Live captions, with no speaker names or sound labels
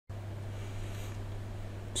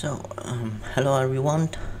Hello everyone.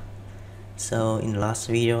 So in the last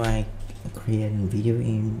video I created a video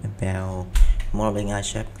about modeling a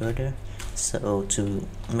shape girder. So to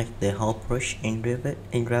make the whole brush in Revit,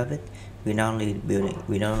 we're not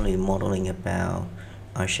only modeling about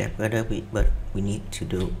our shape girder, but we need to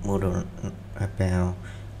do model about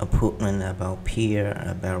abutment, about pier,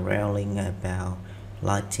 about railing, about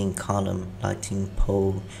lighting column, lighting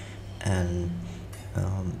pole, and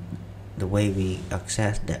the way we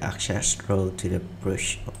access the access road to the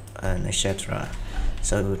brush and etc.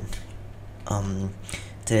 So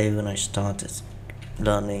today when I started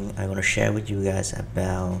learning, I'm gonna share with you guys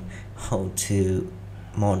about how to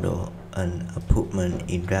model an abutment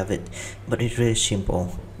in Revit, but it's really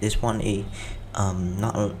simple. This one is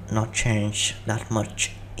not change that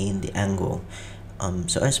much in the angle.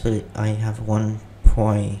 So actually I have one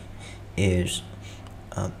point is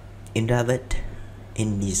in Revit,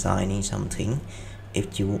 in designing something,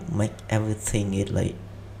 if you make everything it like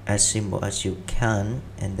as simple as you can,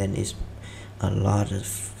 and then it's a lot of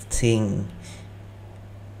thing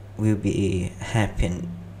will be happen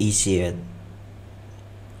easier.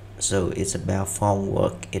 So it's about form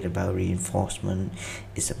work, it's about reinforcement,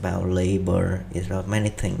 it's about labor, it's about many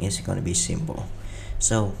things. It's gonna be simple.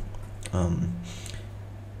 So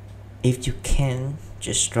if you can,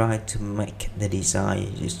 just try to make the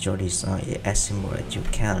design, just your design as simple as you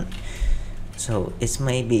can. So it's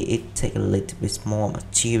maybe it take a little bit more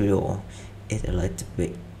material, it's a little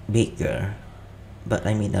bit bigger, but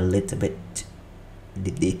I mean a little bit,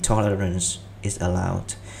 the tolerance is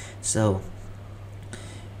allowed. So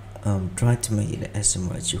try to make it as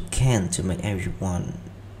simple as you can to make everyone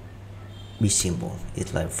be simple.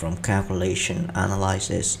 It's like from calculation,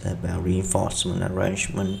 analysis, about reinforcement,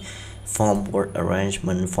 arrangement, formwork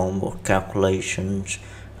arrangement, formwork calculations,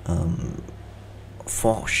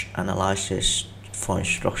 force analysis, for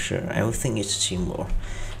structure. Everything is simple.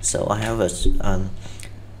 So I have a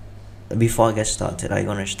before I get started, I'm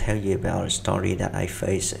gonna tell you about a story that I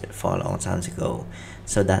faced for a long time ago.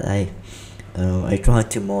 So that I tried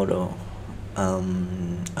to model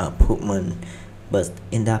abutment, but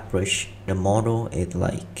in that brush the model is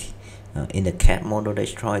like in the CAD model they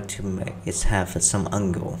try to make it have some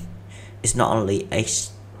angle. It's not only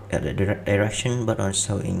X direction but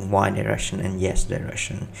also in Y direction and yes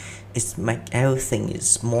direction. It's make everything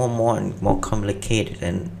is more and more complicated,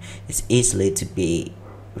 and it's easily to be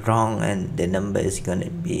wrong, and the number is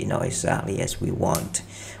gonna be not exactly as we want,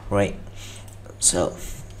 right? So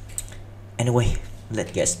anyway,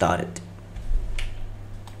 let's get started.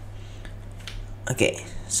 Okay,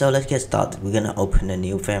 so let's get started. We're gonna open a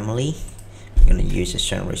new family. We're gonna use a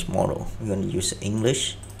generous model. We're gonna use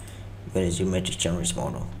English. We're gonna use geometric generous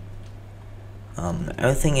model.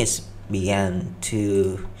 Everything is began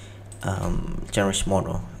to generous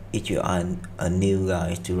model. If you are a new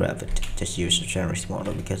guy to Revit, just use a generous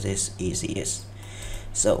model because it's easiest.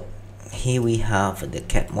 So here we have the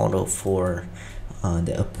CAD model for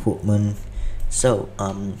the abutment. So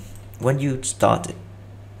when you start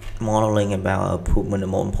modeling about abutment, the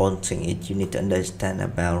more important thing is you need to understand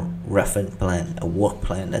about reference plan, a work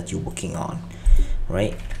plan that you're working on,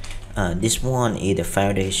 right? This one is the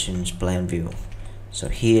foundations plan view. So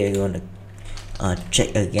here you're gonna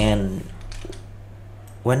check again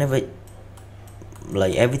whenever,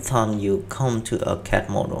 like every time you come to a CAD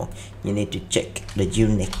model, you need to check the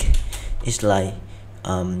unique. It's like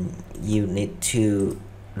you need to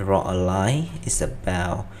draw a line. It's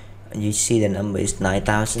about, you see the number is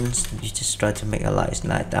 9,000, you just try to make a line. It's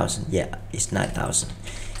 9,000. Yeah, it's 9,000.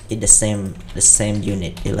 It's the same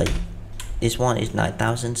unit. It like this one is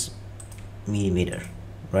 9,000 millimeter,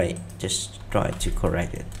 right? Just try to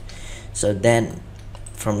correct it. So then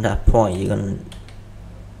from that point you're gonna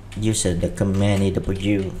use the command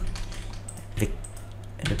W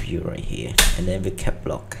right here, and then the cap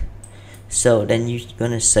block. So then you're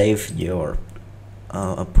gonna save your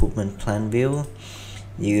abutment plan view.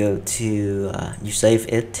 You go to you save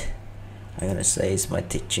it. I'm gonna say it's my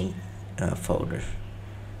teaching folder.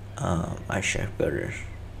 I shape girder.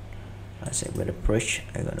 I say with a brush.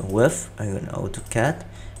 I'm gonna width. I'm gonna AutoCAD.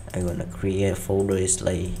 I'm gonna create a folder. It's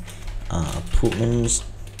like abutments,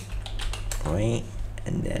 right?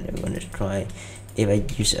 And then I'm gonna try, if I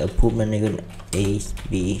use abutment, I'm gonna A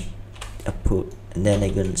B abut, and then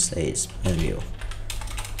I'm gonna say it's plan view.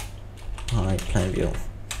 Hi, plan view.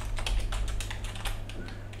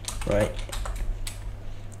 Right,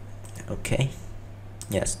 okay,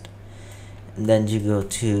 yes. And then you go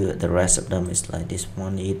to the rest of them. It's like this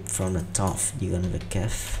one. It from the top you're gonna be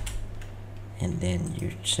careful, and then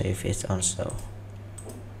you save it also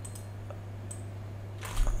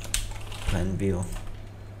plan view.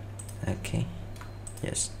 Okay,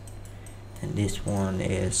 yes. And this one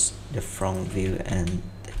is the front view and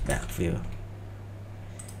the back view,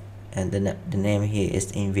 and the name here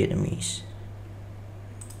is in Vietnamese.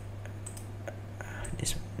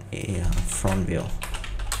 This is front view.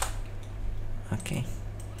 Okay,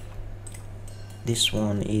 this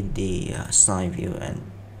one is the side view, and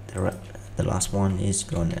the last one is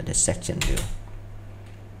going to the section view.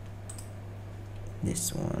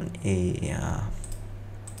 This one is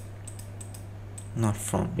not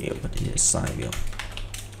front view, but it is side view.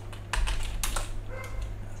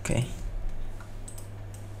 Okay,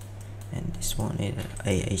 and this one is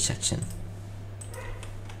a section.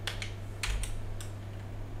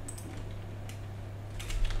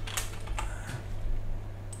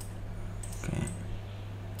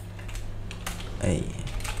 Okay,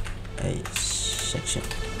 a section.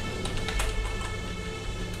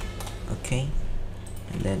 Okay,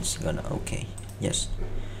 and then it's gonna okay. Yes.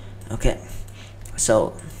 Okay,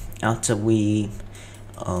 so after we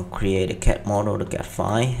create a CAD model, the CAD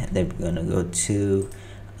file, then we're gonna go to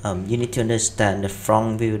you need to understand the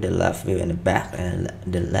front view, the left view, and the back, and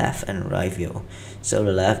the left and right view. So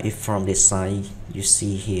the left is from this side, you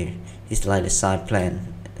see here, it's like the side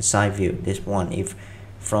plan, side view. This one, if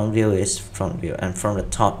front view is front view, and from the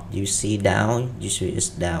top you see down, you see it's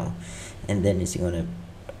down, and then it's gonna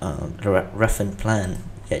reference plan.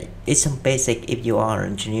 Yeah, it's some basic. If you are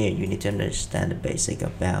an engineer, you need to understand the basic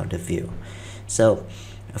about the view. So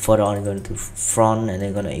further on, I'm going to front, and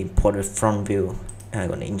I'm going to import the front view. I'm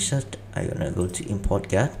going to insert. I'm going to go to import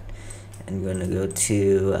CAD, and I'm going to go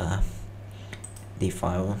to the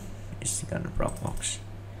file. It's going to Dropbox.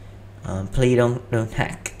 Please don't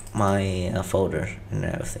hack my folder and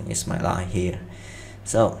everything. It's my line here.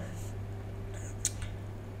 So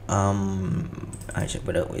I should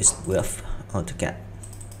put it with AutoCAD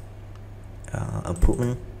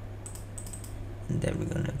abutment, and then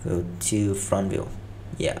we're gonna go to front view.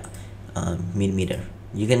 Yeah, millimeter.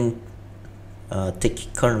 You can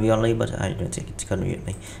take current view only, but I don't take it current view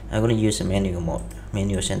only. I'm gonna use a manual mode,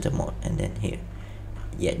 manual center mode, and then here.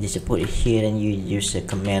 Yeah, just put it here, and you use the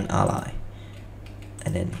command ally,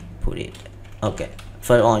 and then put it. Okay.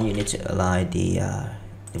 Further on, you need to align the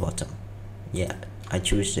bottom. Yeah, I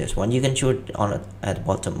choose this one. You can choose on at the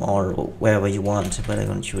bottom or wherever you want, but I'm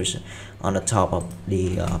gonna choose on the top of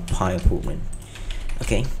the pie abutment.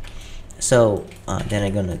 Okay, so then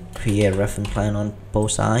I'm gonna create a reference plan on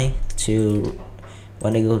both sides. To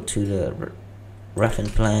when I go to the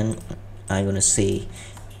reference plan, I'm gonna see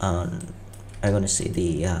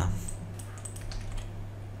the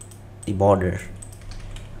border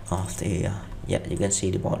of the yeah, you can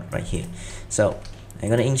see the border right here. So I'm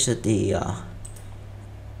gonna insert the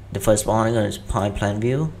first one. I'm gonna pie plan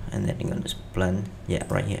view, and then I'm gonna plan, yeah,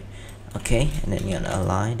 right here. Okay, and then I'm gonna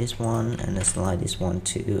align this one, and then slide this one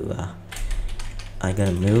to I'm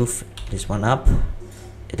gonna move this one up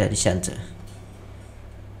at the center.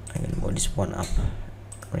 I'm gonna move this one up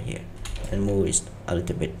right here and move it a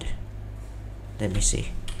little bit. Let me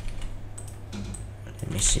see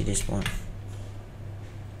this one.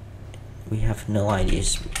 We have no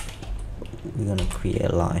ideas. We're gonna create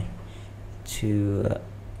a line to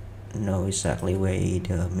know exactly where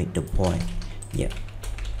the middle point. Yeah,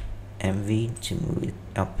 MV to move it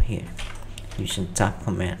up here using tab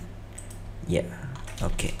command. Yeah,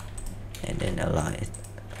 okay, and then align it.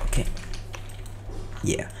 Okay,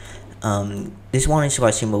 yeah. This one is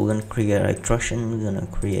quite simple. We're gonna create a extrusion. We're gonna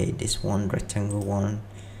create this one rectangle one,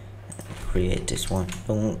 create this one.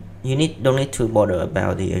 Don't need to bother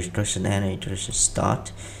about the extrusion and extrusion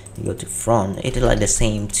start. You go to front, it's like the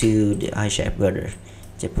same to the I-shape girder.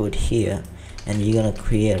 Just put here, and you're gonna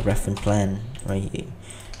create a reference plan right here,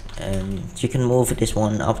 and you can move this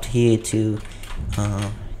one up here to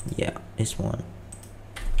yeah, this one,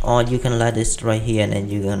 or you can let this right here, and then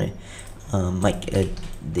you're gonna make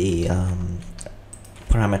the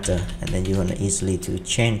parameter, and then you're gonna easily to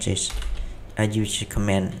change this. I use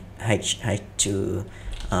command H to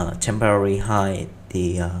temporarily hide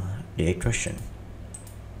the extrusion.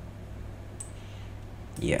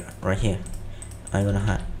 Yeah, right here. I'm gonna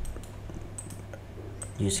hide.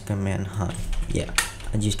 Use command hide. Yeah,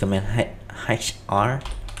 I use command HR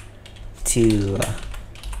to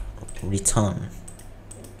return.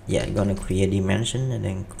 Yeah, you're gonna create dimension, and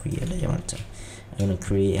then create a dimension. I'm gonna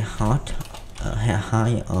create a high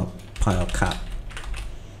or pile cap.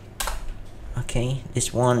 Okay,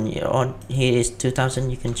 this one here is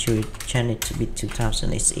 2000. You can change it to be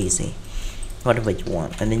 2000. It's easy, whatever you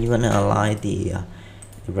want. And then you're gonna align the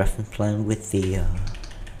reference plan with the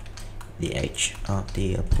edge of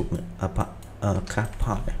the cut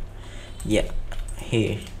part. Yeah,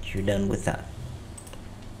 here you're done with that.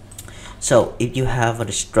 So if you have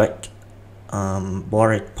a straight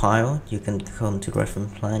boarded pile, you can come to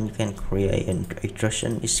reference plan, you can create an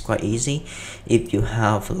extrusion. It's quite easy. If you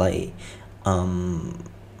have like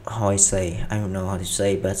how I say, I don't know how to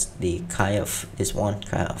say, but the kind of this one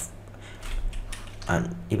kind of,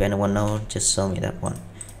 if anyone know, just show me that one.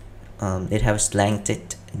 It has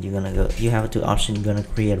slanted. You're gonna go, you have two options. You're gonna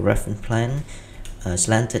create a reference plan,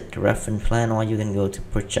 slanted reference plan, or you can go to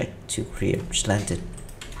project to create slanted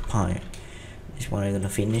pile. This one I'm gonna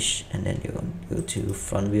finish, and then you're gonna go to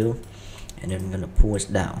front view, and then I'm gonna pull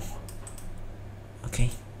it down. Okay,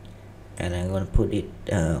 and I'm gonna put it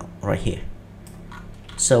right here.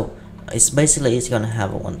 So it's basically, it's gonna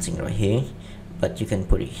have one thing right here, but you can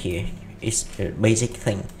put it here. It's a basic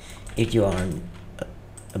thing. If you are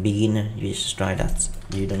a beginner, you just try that.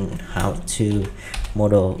 You don't have to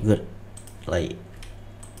model good like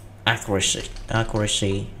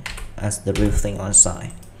accuracy as the real thing on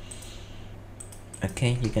side.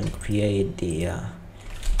 Okay, you can create the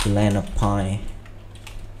line of pie.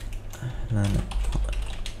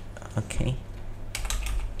 Okay,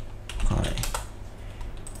 pie.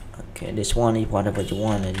 Okay, this one is whatever you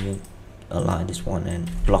want, and you align this one and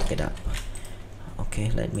block it up.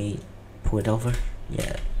 Okay, let me pull it over.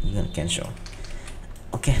 Yeah, you can cancel.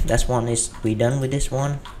 Okay, that's one is we done with this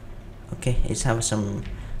one. Okay, it's have some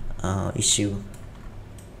issue.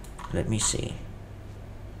 Let me see.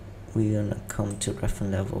 We're gonna come to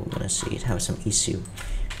reference level. We're gonna see it have some issue.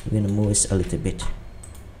 We're gonna move it a little bit.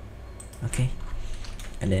 Okay,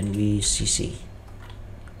 and then we CC.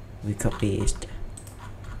 We copy it.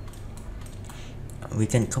 We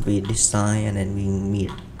can copy this side, and then we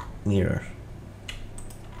mirror.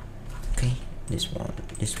 Okay, this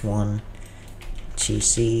one,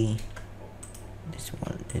 CC, this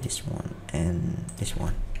one, and this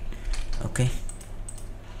one. Okay,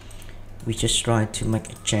 we just try to make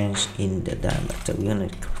a change in the diameter. We're gonna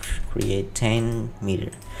create 10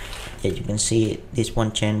 meter. Yeah, you can see it, this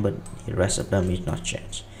one change, but the rest of them is not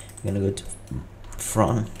changed. We're gonna go to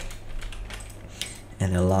front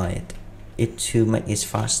and align it. To make it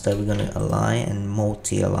faster, we're gonna align and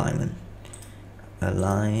multi-alignment.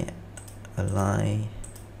 Align,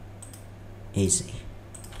 easy.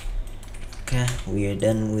 Okay, we are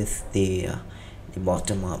done with the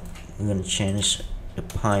bottom up. We're gonna change the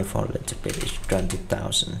pie for a little bit. It's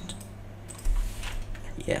 20,000.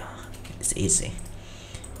 Yeah, it's easy.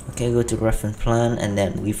 Okay, go to reference plan, and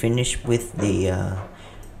then we finish with the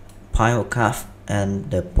pile calf and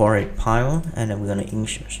the boarded pile, and then we're gonna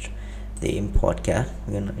insert the import cat.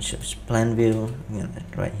 We're gonna insert plan view. We're gonna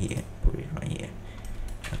right here, put it right here.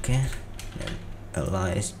 Okay, and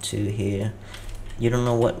align it to here. You don't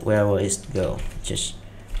know where is to go, just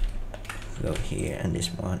go here, and this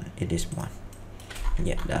one, it is one.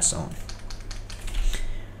 Yeah, that's on.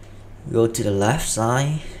 Go to the left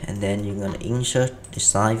side, and then you're gonna insert the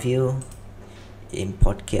side view,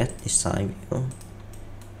 import get the side view.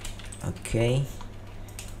 Okay,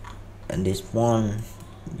 and this one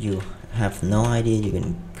you have no idea. You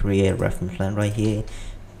can create a reference plan right here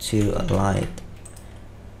to align.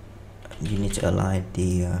 You need to align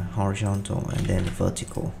the horizontal and then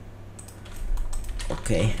vertical.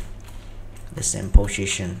 Okay, the same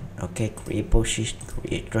position. Okay, create position,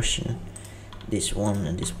 create direction. This one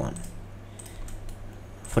and this one.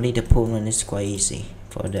 For the abutment, it's quite easy.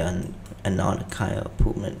 For the another kind of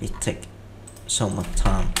abutment, it takes so much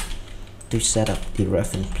time to set up the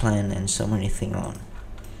reference plan and so many things on.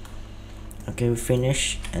 Okay, we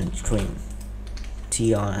finish and trim.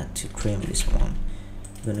 TR to trim this one.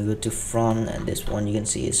 We're gonna go to front, and this one you can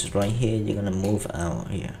see is right here. You're gonna move out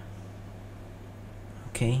here.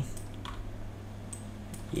 Okay.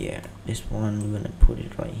 Yeah, this one we're gonna put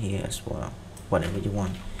it right here as well. Whatever you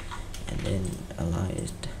want, and then align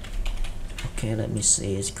it. Okay, let me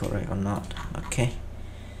see it's correct or not. Okay,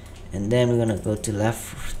 and then we're gonna go to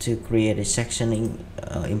left to create a sectioning.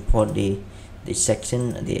 Import the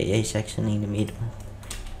section, the AA section in the middle.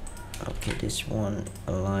 Okay, this one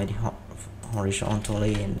align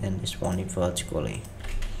horizontally, and then this one vertically.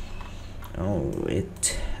 Oh,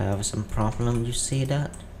 it have some problem. You see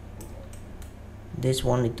that? This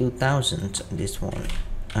one is 2000. This one,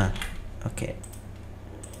 okay,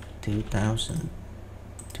 2000.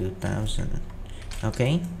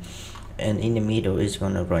 Okay, and in the middle is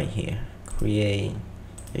gonna right here create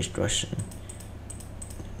extrusion.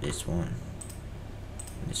 This one.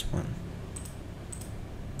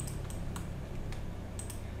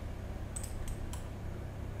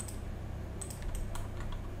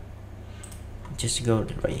 Just go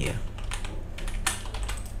right here.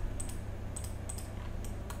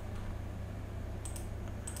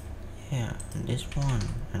 yeah, and this one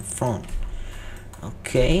and front.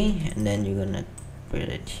 Okay, and then you're gonna put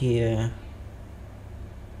it here,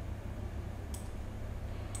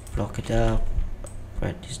 block it up, put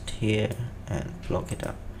it here and block it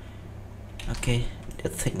up. Okay, the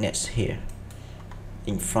thickness here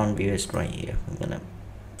in front view is right here. We're gonna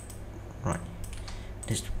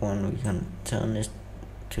this one, we can turn this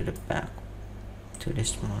to the back to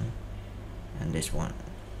this one, and this one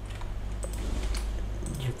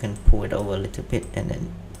you can pull it over a little bit, and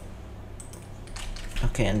then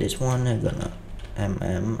okay, and this one I'm gonna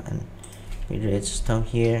and with this stuff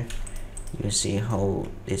here, you see how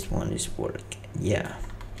this one is work. Yeah,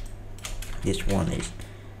 this one is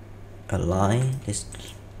align this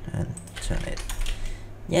and turn it.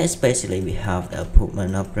 Yes, basically we have the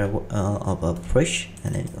abutment of a bridge,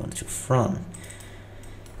 and then go to front.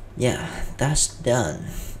 Yeah, that's done.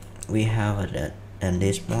 We have that, and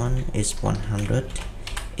this one is 100.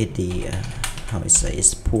 It the how we say,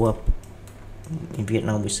 it's poor. In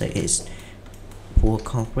Vietnam we say it's poor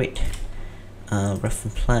concrete.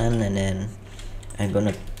 Reference plan, and then I'm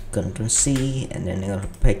gonna Control C, and then I'm gonna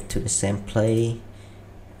pick to the same play,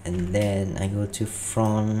 and then I go to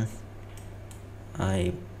front.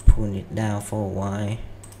 I pull it down for a while,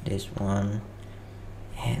 this one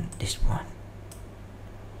and this one,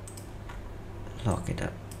 lock it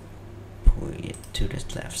up, pull it to the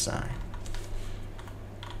left side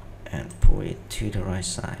and pull it to the right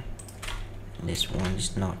side. And this one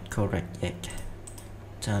is not correct yet,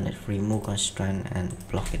 turn it, remove constraint and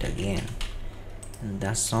block it again, and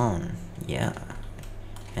that's on. Yeah,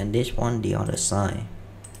 and this one the other side,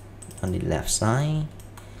 on the left side,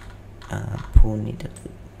 pull it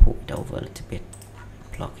over a little bit,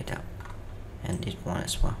 block it up, and this one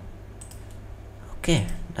as well. Okay,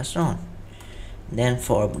 that's on. Then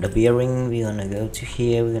for the bearing, we're gonna go to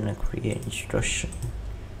here, we're gonna create instruction.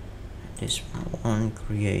 This one,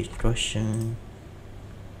 create instruction.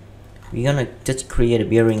 We're gonna just create a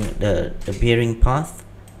bearing, the bearing path.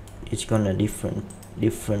 It's gonna different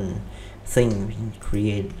thing. We can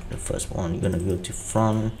create the first one. You're gonna go to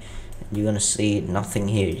front, you're gonna see nothing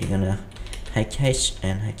here. You're gonna HH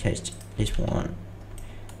and HH this one.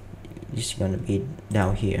 This is gonna be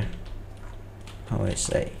down here. How I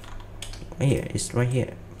say, right here, it's right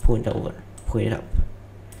here. Pull it over, pull it up.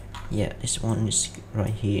 Yeah, this one is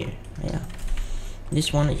right here. Yeah,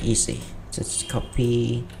 this one is easy. Just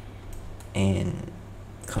copy and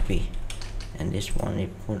copy, and this one is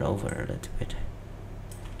pulled over a little bit.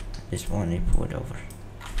 This one is pulled over.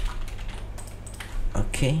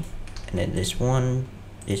 Okay, and then this one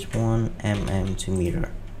to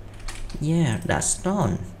mirror. Yeah, that's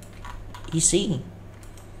done. Easy.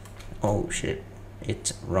 Oh shit,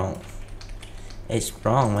 it's wrong. It's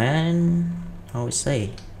wrong, man. How we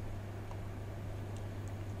say?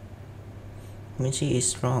 Let me see,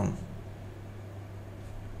 it's wrong.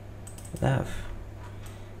 Left.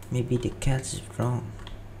 Maybe the cat is wrong.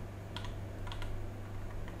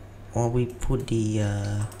 Or we put the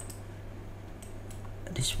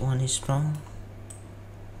this one is wrong.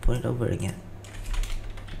 Put it over again.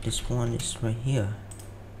 This one is right here,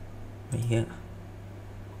 right here,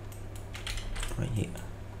 right here,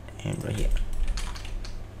 and right here.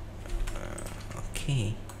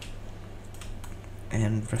 Okay,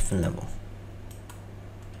 and reference level.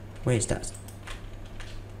 Where is that?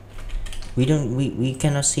 We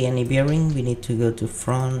cannot see any bearing. We need to go to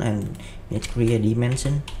front and let's create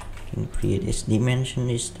dimension. And create this dimension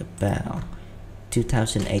is about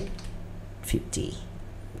 2850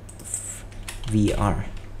 VR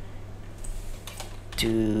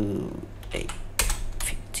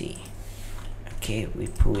 2850. Okay, we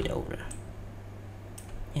pull it over.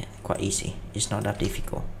 Yeah, quite easy. It's not that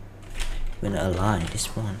difficult. We're gonna align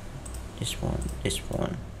this one, this one, this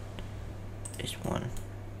one, this one.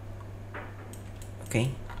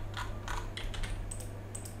 Okay.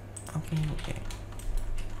 Okay.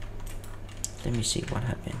 Let me see what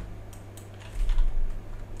happened.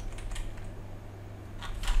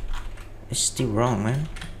 It's still wrong, man.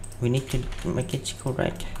 We need to make it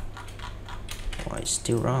correct. Why it's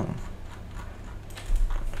still wrong?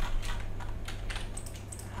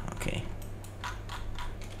 Okay.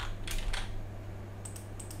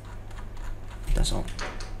 That's all.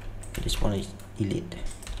 This one is delete,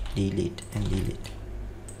 and delete.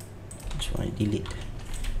 This one is delete.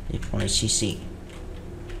 This one is CC.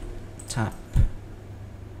 Tap.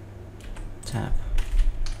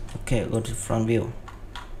 Okay, go to front view.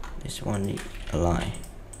 This one is align.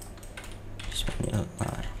 This one is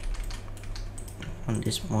align. On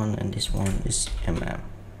this one and this one is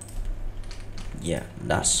Yeah,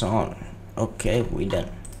 that's on. Okay, we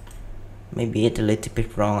done. maybe it's a little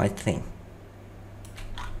bit wrong. I think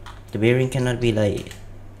the bearing cannot be like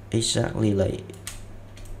exactly like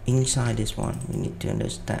inside this one. We need to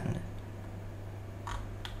understand.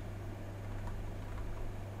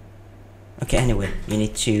 Okay, anyway, you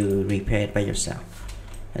need to repair it by yourself,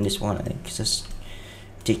 and this one I just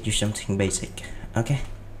teach you something basic. Okay,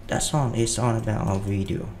 that's all it's all about our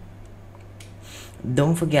video.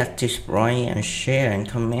 Don't forget to subscribe and share and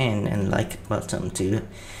comment and like button to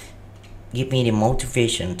give me the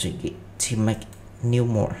motivation to make new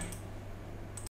more.